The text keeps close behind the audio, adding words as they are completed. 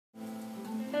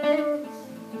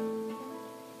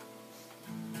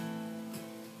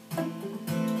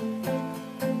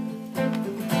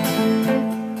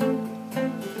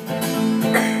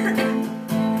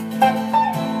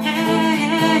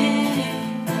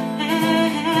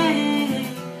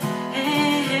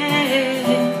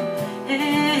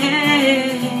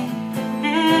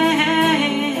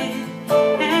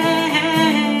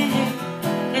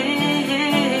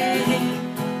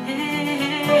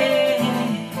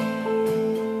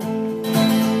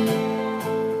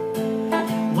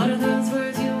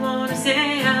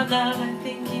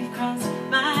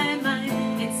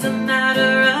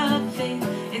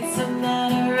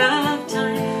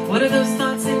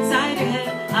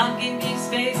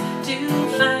space to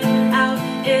find out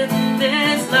if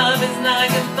this love is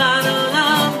like a bottle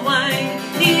of wine.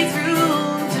 It needs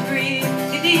room to breathe,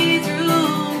 it needs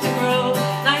room to grow,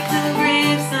 like the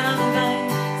grapes on the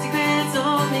vine. Secrets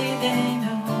only they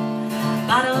know,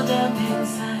 bottled up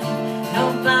inside.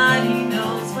 Nobody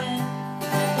knows when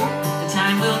the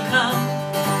time will come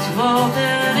to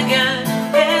open again.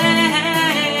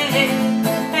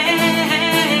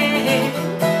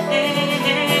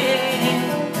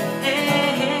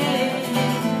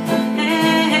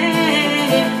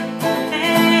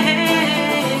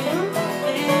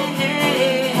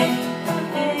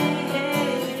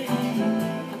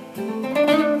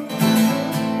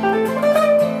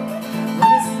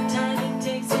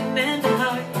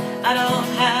 I don't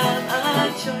have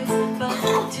a choice but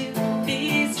to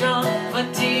be strong,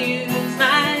 but to use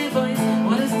my voice.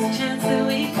 What is the chance that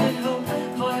we could hope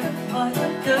for what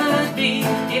could be?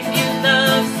 If you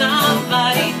love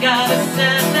somebody, gotta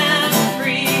set them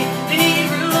free. They need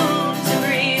room to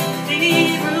breathe, they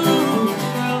need room to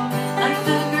grow, like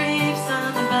the grapes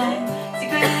on the vine.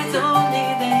 Secrets only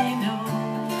they know,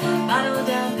 bottled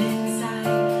up inside.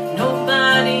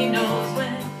 Nobody knows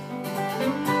when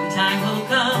the time will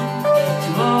come to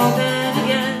open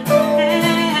again.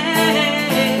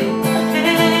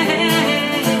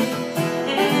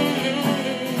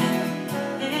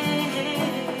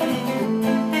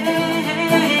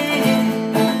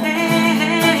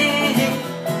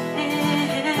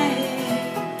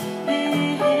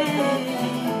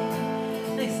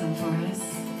 Listen for us.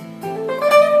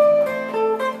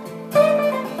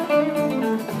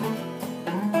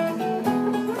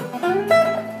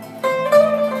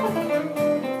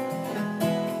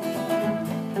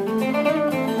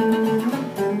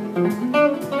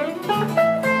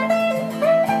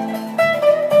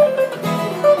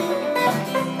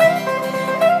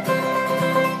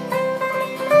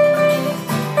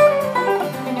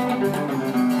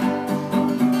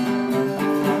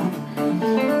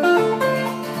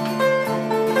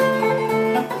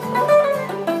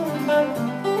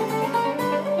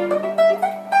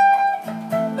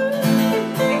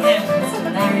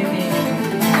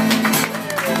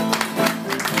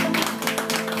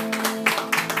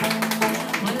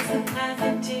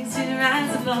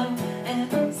 Rise above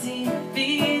and see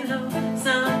below.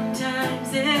 Sometimes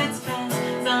it's fast,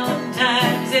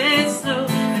 sometimes it's slow.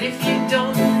 But if you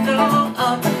don't go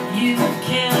up, you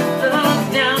can't look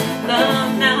down. The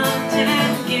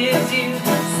mountain gives you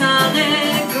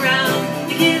solid ground.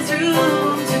 It gives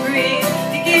room to breathe,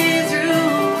 it gives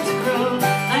room to grow,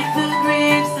 like the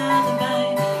grapes on the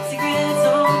vine. Secrets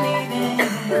only they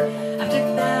know. After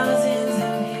thousands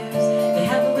of years, they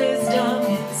have wisdom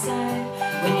inside.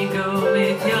 When you go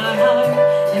with your heart,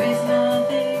 there is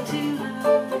nothing to hide.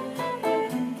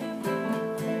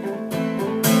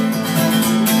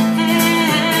 Hey,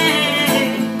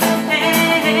 hey,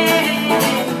 hey,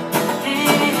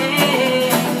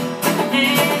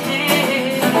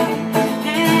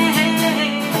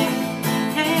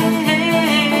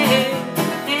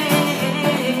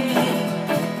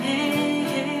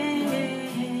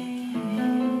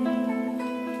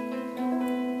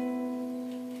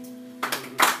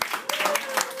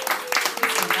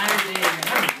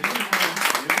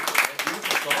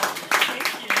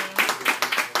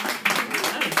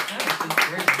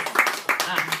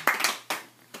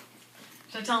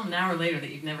 Should I tell them an hour later that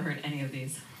you've never heard any of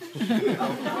these?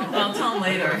 I'll tell them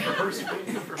later.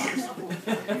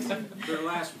 Their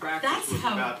last practice was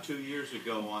about 2 years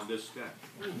ago on this deck.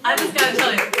 I just gotta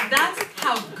tell you, that's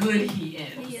how good he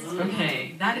is.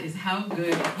 Okay, that is how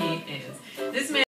good he is. This man